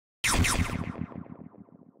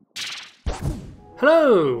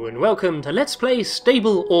Hello, and welcome to Let's Play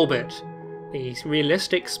Stable Orbit, the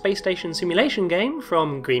realistic space station simulation game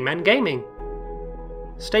from Greenman Gaming.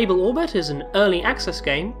 Stable Orbit is an early access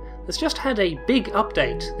game that's just had a big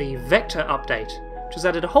update, the Vector update, which has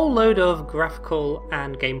added a whole load of graphical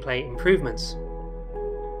and gameplay improvements.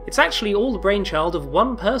 It's actually all the brainchild of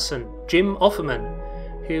one person, Jim Offerman,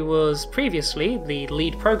 who was previously the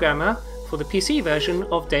lead programmer for the PC version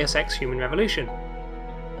of Deus Ex Human Revolution.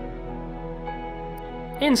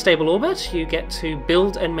 In Stable Orbit, you get to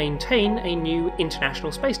build and maintain a new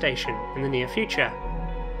international space station in the near future.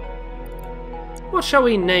 What shall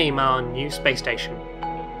we name our new space station?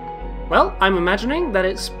 Well, I'm imagining that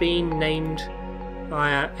it's been named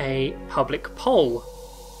via a public poll,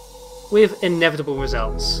 with inevitable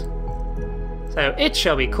results. So it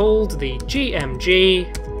shall be called the GMG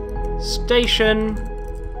Station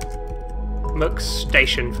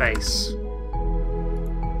McStation Face.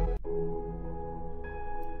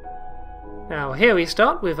 Now here we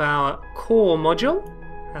start with our core module.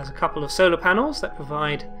 It has a couple of solar panels that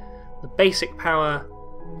provide the basic power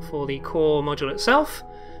for the core module itself,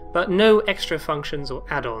 but no extra functions or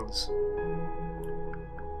add-ons.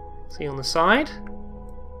 See on the side,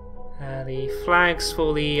 the flags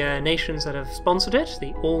for the nations that have sponsored it,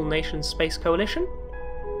 the All Nations Space Coalition.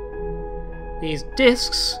 These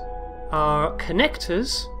discs are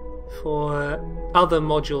connectors for other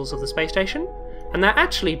modules of the space station, and they're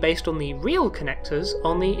actually based on the real connectors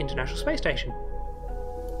on the International Space Station.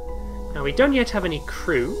 Now we don't yet have any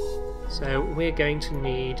crew, so we're going to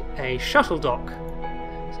need a shuttle dock.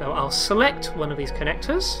 So I'll select one of these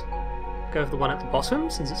connectors, go for the one at the bottom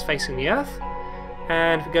since it's facing the Earth,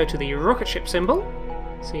 and if we go to the rocket ship symbol,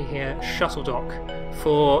 see here, shuttle dock,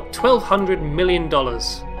 for $1,200 million.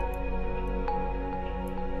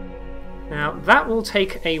 Now that will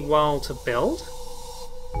take a while to build,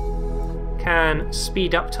 can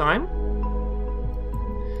speed up time,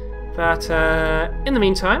 but in the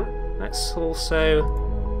meantime let's also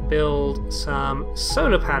build some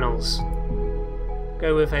solar panels.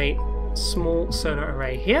 Go with a small solar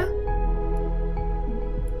array here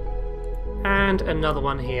and another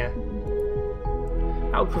one here.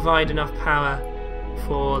 That will provide enough power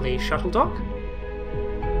for the shuttle dock.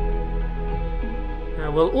 Now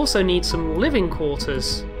we'll also need some living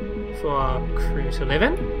quarters for our crew to live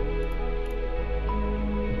in.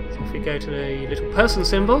 If we go to the little person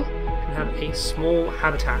symbol, we can have a small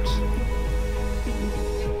habitat.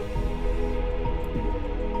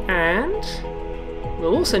 And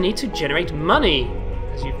we'll also need to generate money.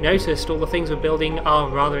 As you've noticed, all the things we're building are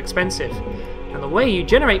rather expensive. And the way you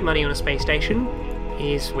generate money on a space station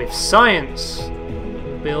is with science.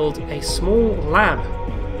 We'll build a small lab.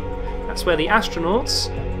 That's where the astronauts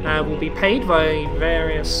will be paid by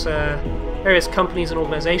various companies and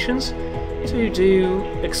organizations to do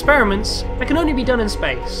experiments that can only be done in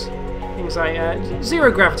space. Things like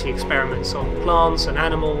zero-gravity experiments on plants and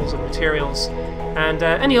animals and materials, and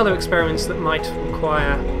any other experiments that might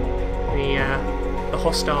require the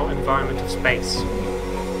hostile environment of space.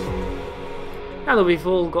 Now that we've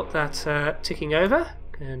all got that ticking over,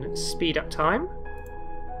 can speed up time.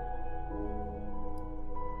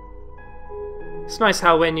 It's nice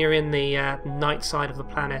how when you're in the night side of the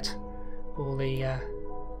planet, all the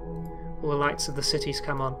lights of the cities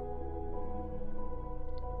come on.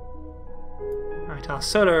 Right, our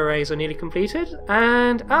solar arrays are nearly completed,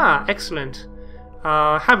 and excellent!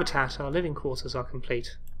 Our habitat, our living quarters are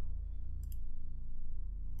complete.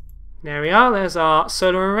 There we are, there's our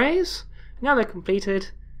solar arrays. Now they're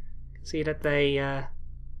completed, you can see that they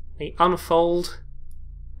unfold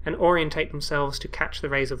and orientate themselves to catch the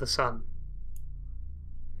rays of the sun.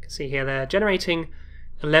 You can see here they're generating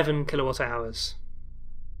 11 kilowatt hours.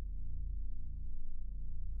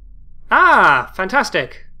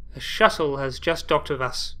 Fantastic! A shuttle has just docked with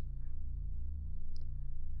us.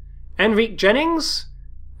 Enrique Jennings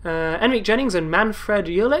and Manfred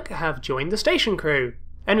Jurlich have joined the station crew.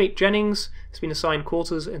 Enrique Jennings has been assigned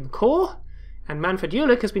quarters in the core, and Manfred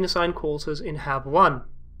Jurlich has been assigned quarters in Hab 1.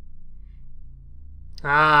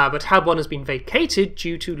 But Hab 1 has been vacated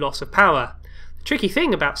due to loss of power. The tricky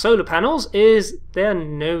thing about solar panels is they're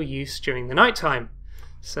no use during the night time.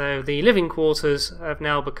 So the living quarters have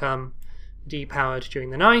now become depowered during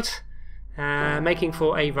the night, making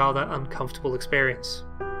for a rather uncomfortable experience.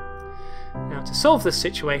 Now to solve this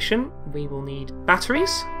situation, we will need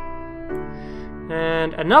batteries,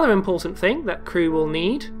 and another important thing that crew will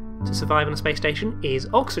need to survive on a space station is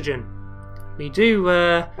oxygen. We do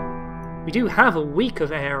have a week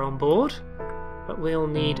of air on board, but we'll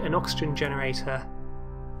need an oxygen generator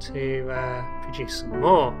to produce some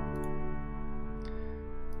more.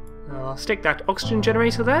 I'll stick that oxygen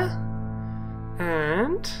generator there,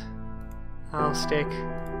 and I'll stick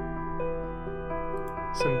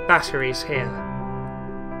some batteries here.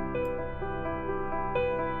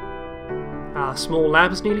 Our small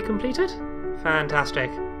lab is nearly completed.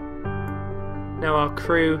 Fantastic. Now our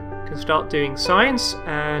crew can start doing science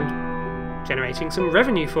and generating some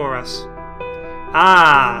revenue for us.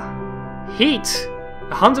 Ah! Heat!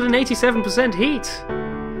 187% heat!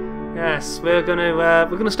 Yes, we're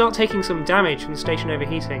gonna start taking some damage from the station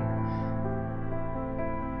overheating.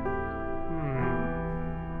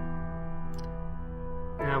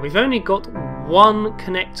 Now we've only got one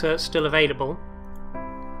connector still available,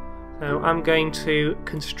 so I'm going to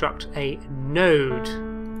construct a node.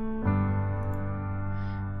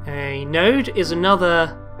 A node is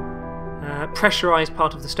another pressurized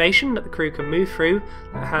part of the station that the crew can move through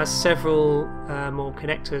that has several more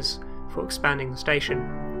connectors for expanding the station.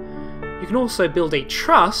 You can also build a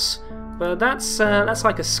truss, but that's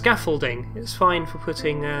like a scaffolding. It's fine for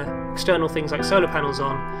putting external things like solar panels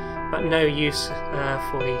on, but no use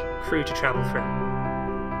for the crew to travel through.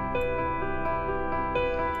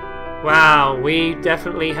 Wow, we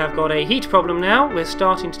definitely have got a heat problem now. We're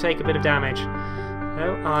starting to take a bit of damage.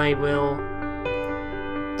 So I will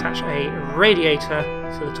attach a radiator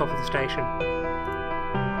to the top of the station.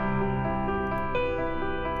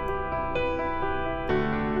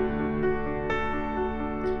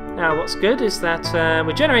 Now what's good is that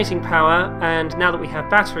we're generating power, and now that we have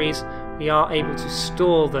batteries we are able to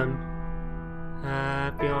store them.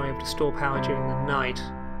 We are able to store power during the night.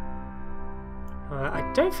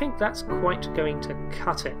 I don't think that's quite going to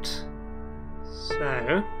cut it.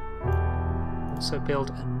 So also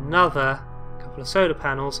build another couple of solar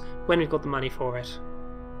panels when we've got the money for it.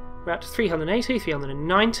 We're at 380,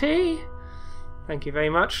 390. Thank you very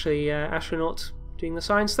much, the astronaut doing the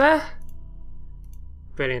science there.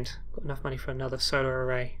 Brilliant. Got enough money for another solar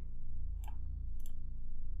array.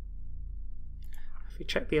 If we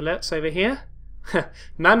check the alerts over here,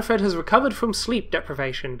 Manfred has recovered from sleep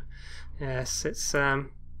deprivation. Yes, it's a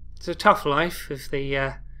tough life with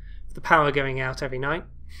the power going out every night.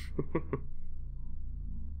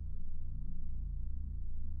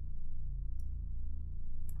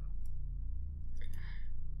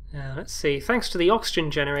 Now, let's see. Thanks to the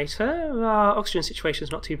oxygen generator, our oxygen situation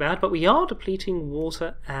is not too bad, but we are depleting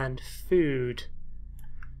water and food.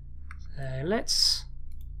 So let's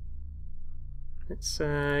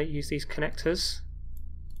use these connectors.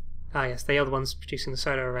 Ah, yes, they are the ones producing the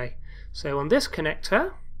solar array. So on this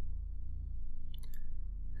connector,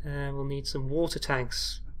 we'll need some water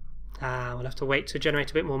tanks. Ah, we'll have to wait to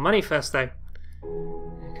generate a bit more money first, though.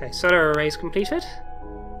 Okay, solar array is completed.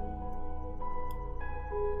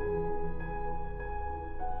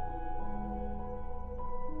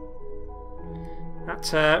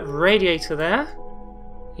 That radiator there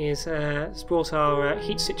has brought our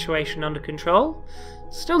heat situation under control.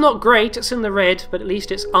 Still not great, it's in the red, but at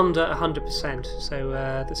least it's under 100%, so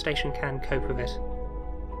the station can cope with it.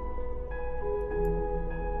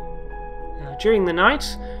 During the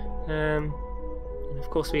night, and of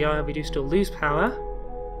course we do still lose power,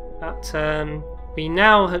 but we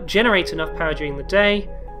now generate enough power during the day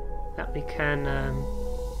that we can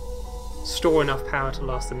store enough power to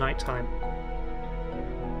last the night time.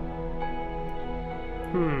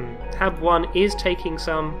 Tab 1 is taking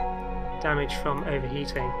some damage from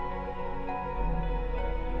overheating.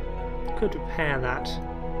 Could repair that.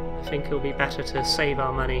 I think it will be better to save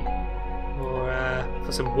our money or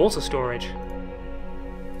for some water storage.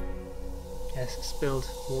 Yes, let's build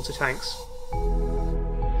water tanks.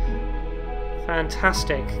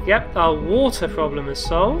 Fantastic. Yep, our water problem is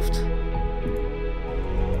solved.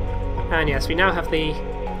 And yes, we now have the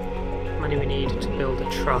money we need to build a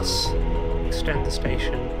truss. Extend the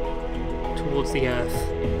station towards the Earth.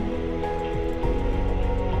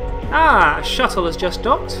 Ah, a shuttle has just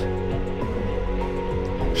docked.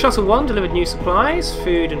 Shuttle 1 delivered new supplies,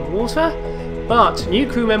 food and water, but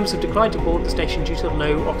new crew members have declined to board the station due to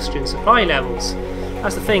low oxygen supply levels.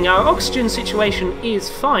 That's the thing, our oxygen situation is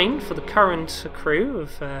fine for the current crew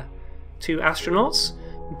of 2 astronauts,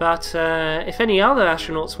 but if any other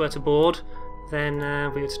astronauts were to board, then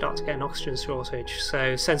we would start to get an oxygen shortage,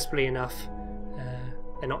 so sensibly enough,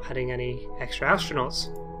 they're not adding any extra astronauts.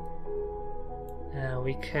 Now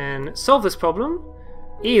we can solve this problem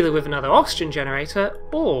either with another oxygen generator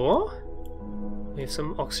or with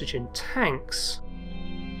some oxygen tanks.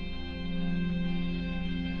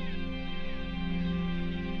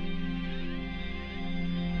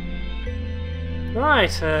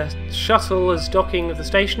 Right, shuttle is docking with the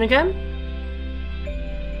station again.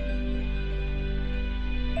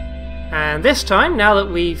 And this time, now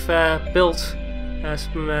that we've built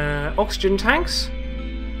some oxygen tanks,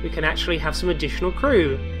 we can actually have some additional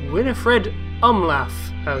crew. Winifred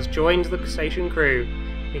Umlath has joined the station crew,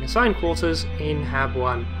 being assigned quarters in Hab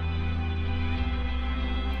 1.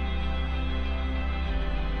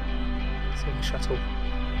 See the shuttle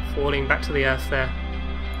falling back to the Earth there.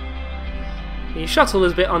 The shuttle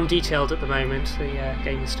is a bit undetailed at the moment, the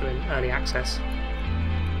game is still in early access.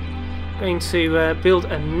 Going to build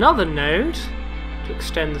another node to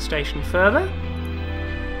extend the station further,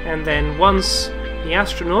 and then once the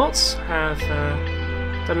astronauts have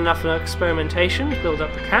done enough experimentation to build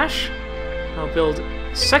up the cache, I'll build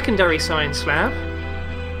a secondary science lab,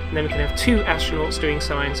 and then we can have 2 astronauts doing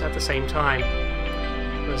science at the same time.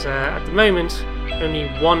 Because at the moment, only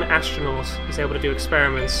 1 astronaut is able to do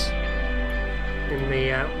experiments in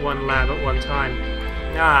the one lab at one time.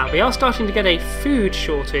 We are starting to get a food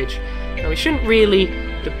shortage. Now, we shouldn't really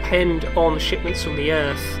depend on shipments from the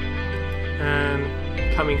Earth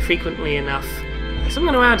coming frequently enough. So I'm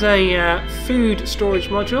going to add a food storage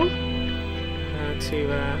module to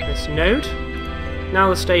this node. Now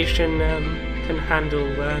the station can handle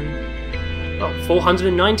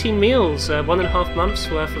 419 meals, 1.5 months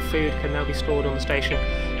worth of food can now be stored on the station.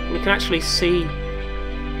 And you can actually see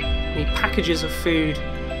the packages of food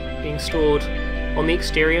being stored on the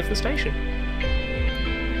exterior of the station.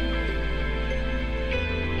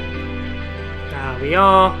 We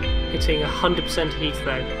are hitting 100% heat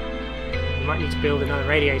though. We might need to build another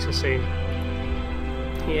radiator soon.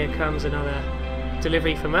 Here comes another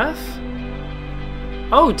delivery from Earth.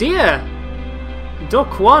 Oh dear!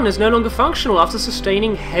 Dock 1 is no longer functional after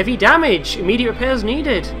sustaining heavy damage. Immediate repairs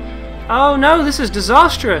needed. Oh no, this is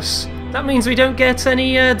disastrous. That means we don't get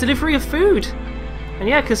any delivery of food. And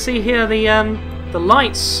yeah, I can see here the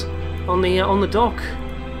lights on the dock.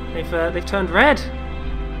 They've turned red.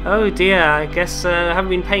 Oh dear, I guess I haven't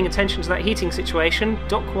been paying attention to that heating situation.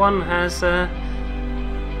 Dock 1 has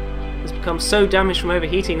become so damaged from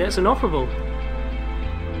overheating that it's inoperable.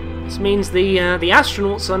 This means the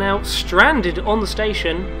astronauts are now stranded on the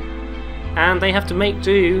station, and they have to make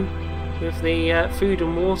do with the food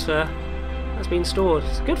and water that's been stored.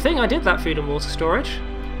 It's a good thing I did that food and water storage.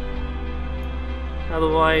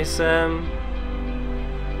 Otherwise,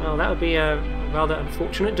 well, that would be a rather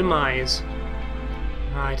unfortunate demise.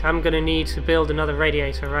 Right, I'm going to need to build another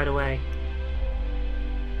radiator right away.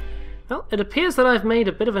 Well, it appears that I've made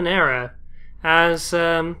a bit of an error, as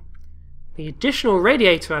the additional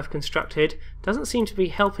radiator I've constructed doesn't seem to be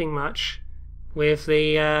helping much with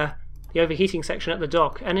the overheating section at the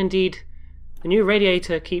dock, and indeed the new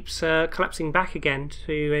radiator keeps collapsing back again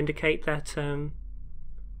to indicate that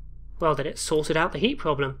well, that it's sorted out the heat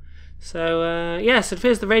problem. So yes, it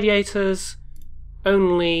appears the radiators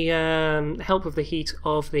only help with the heat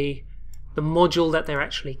of the module that they're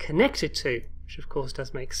actually connected to, which of course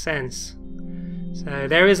does make sense. So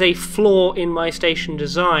there is a flaw in my station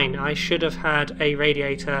design. I should have had a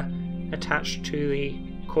radiator attached to the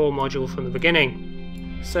core module from the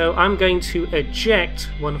beginning. So I'm going to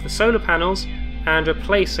eject one of the solar panels and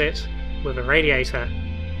replace it with a radiator.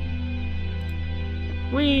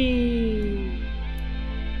 Whee!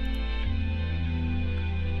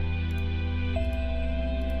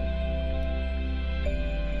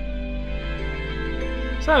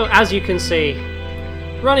 So, as you can see,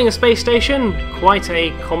 running a space station, quite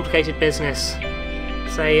a complicated business.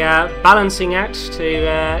 It's a balancing act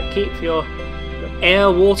to keep your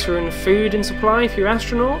air, water and food in supply for your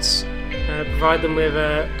astronauts, provide them with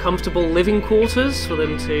comfortable living quarters for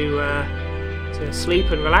them to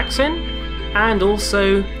sleep and relax in, and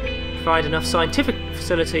also provide enough scientific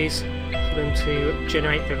facilities for them to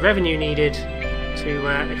generate the revenue needed to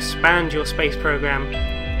expand your space program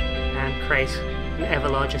and create an ever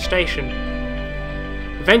larger station.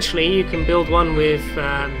 Eventually you can build one with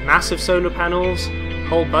massive solar panels, a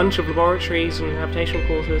whole bunch of laboratories and habitational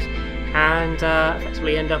quarters, and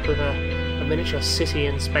effectively end up with a miniature city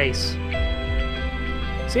in space.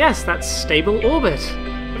 So yes, that's Stable Orbit,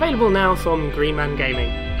 available now from Green Man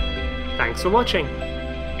Gaming. Thanks for watching.